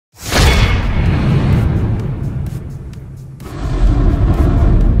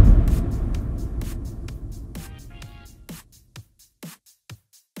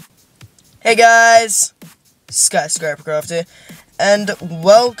Hey guys, skyscrapercraft here, and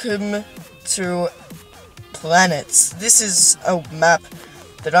welcome to planets. This is a map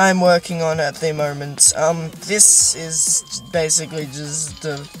that I'm working on at the moment. This is basically just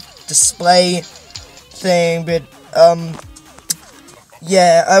the display thing, but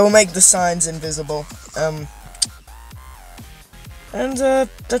yeah, I will make the signs invisible. And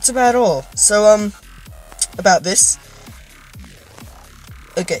that's about all. So about this.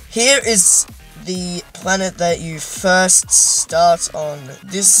 Okay, here is the planet that you first start on.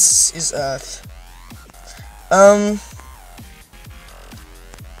 This is Earth.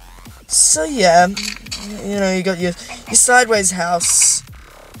 So yeah, you know, you got your sideways house,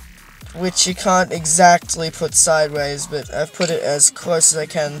 which you can't exactly put sideways, but I've put it as close as I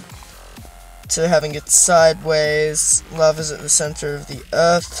can to having it sideways. Love is at the center of the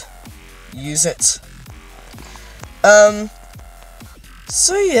Earth. Use it.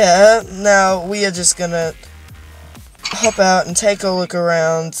 So yeah, now we are just gonna hop out and take a look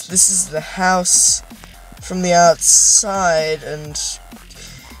around. This is the house from the outside, and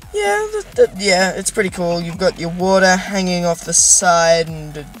yeah, yeah, it's pretty cool. You've got your water hanging off the side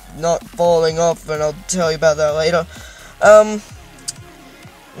and not falling off, and I'll tell you about that later.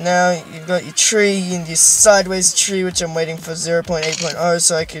 Now you've got your tree and your sideways tree, which I'm waiting for 0.8.0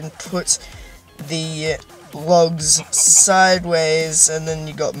 so I can put the logs sideways, and then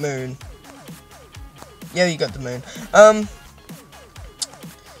you got moon. Yeah, you got the moon.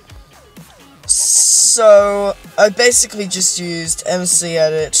 So I basically just used MC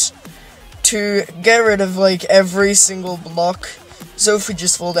Edit to get rid of like every single block. So if we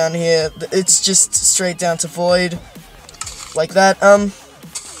just fall down here, it's just straight down to void, like that.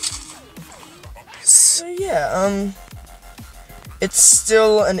 So yeah, it's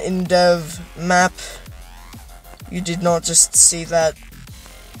still an in-dev map. You did not just see that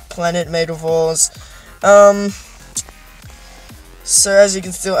planet made of ores. So as you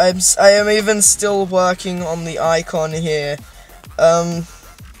can still, I am even still working on the icon here. So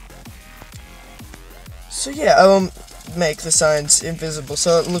yeah, I will make the signs invisible,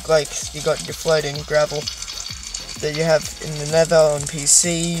 so it look like you got your floating gravel that you have in the Nether on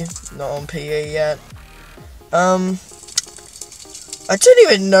PC, not on PE yet. I don't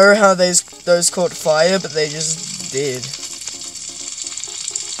even know how those caught fire, but they just did.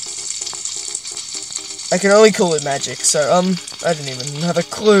 I can only call it magic, so I don't even have a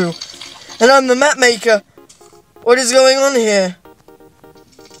clue. And I'm the map maker. What is going on here?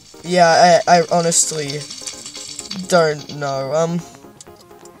 Yeah, I honestly don't know.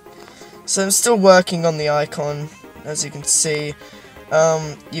 So I'm still working on the icon, as you can see.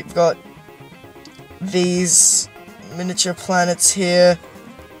 You've got these miniature planets here.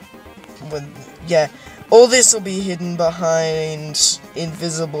 Yeah, all this will be hidden behind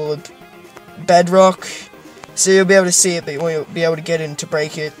invisible bedrock, so you'll be able to see it, but you won't be able to get in to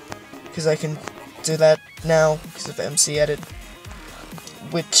break it, because I can do that now because of MC Edit,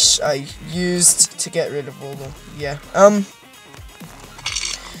 which I used to get rid of all the, yeah.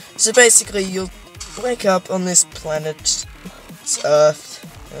 So basically you'll wake up on this planet, it's Earth,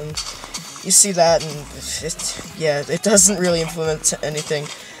 and you see that, and it doesn't really implement anything,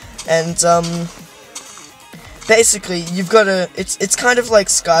 and basically you've got to, it's kind of like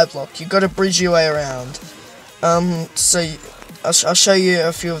Skyblock, you've got to bridge your way around. So I'll show you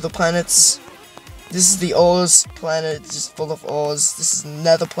a few of the planets. This is the ores planet, just full of ores. This is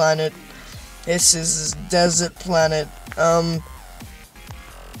Nether planet. This is desert planet. No,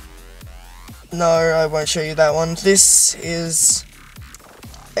 I won't show you that one. This is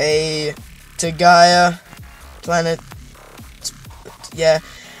a Gaia planet. Yeah,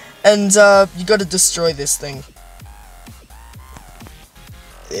 and you got to destroy this thing.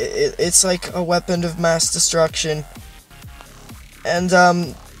 It's like a weapon of mass destruction, and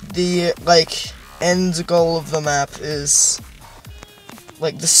the like end goal of the map is,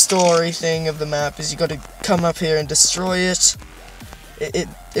 like, the story thing of the map is you got to come up here and destroy it.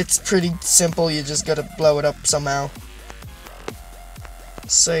 It's pretty simple. You just got to blow it up somehow.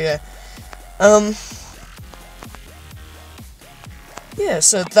 So yeah, yeah.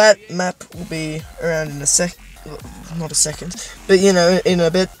 So that map will be around in a sec. Not a second, but you know, in a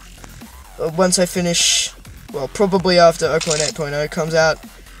bit, once I finish, well, probably after 0.8.0 comes out.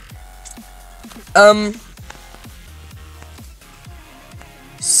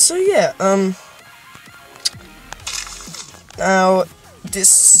 So yeah, now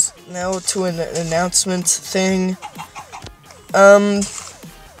to an announcement thing.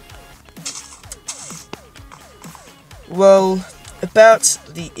 Well, about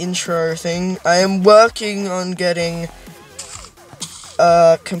the intro thing, I am working on getting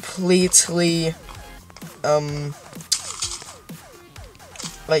completely,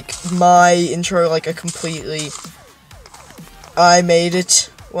 like, my intro, like, a completely, I made it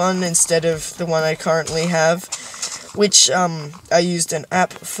one instead of the one I currently have, which, I used an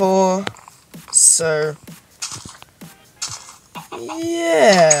app for, so,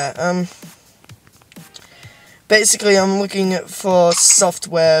 yeah, basically, I'm looking for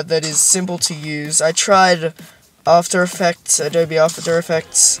software that is simple to use. I tried After Effects, Adobe After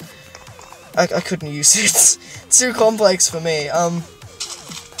Effects. I couldn't use it. It's too complex for me.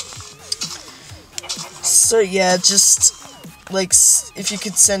 So yeah, just, like, if you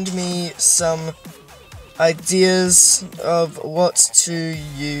could send me some ideas of what to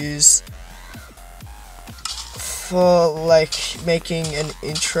use for, like, making an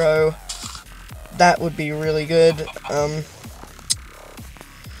intro, that would be really good.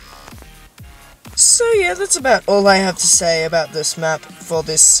 So yeah, that's about all I have to say about this map for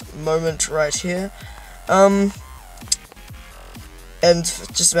this moment right here. And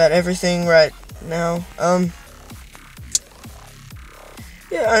just about everything right now.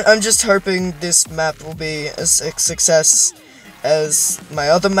 Yeah, I'm just hoping this map will be a success as my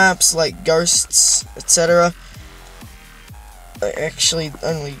other maps, like Ghosts, etc. Actually,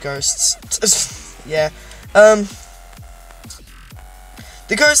 only Ghosts. Yeah.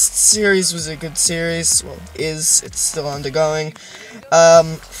 The Ghost series was a good series. Well, it's still undergoing.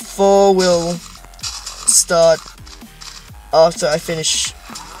 4 will start after I finish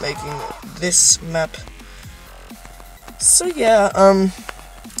making this map. So yeah,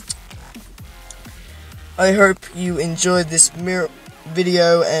 I hope you enjoyed this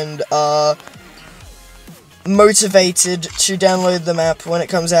video and are motivated to download the map when it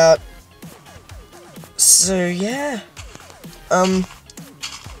comes out. So yeah,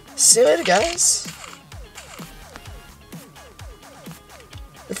 see you later, guys.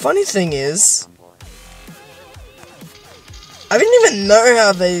 The funny thing is, I didn't even know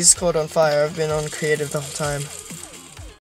how these caught on fire. I've been on creative the whole time.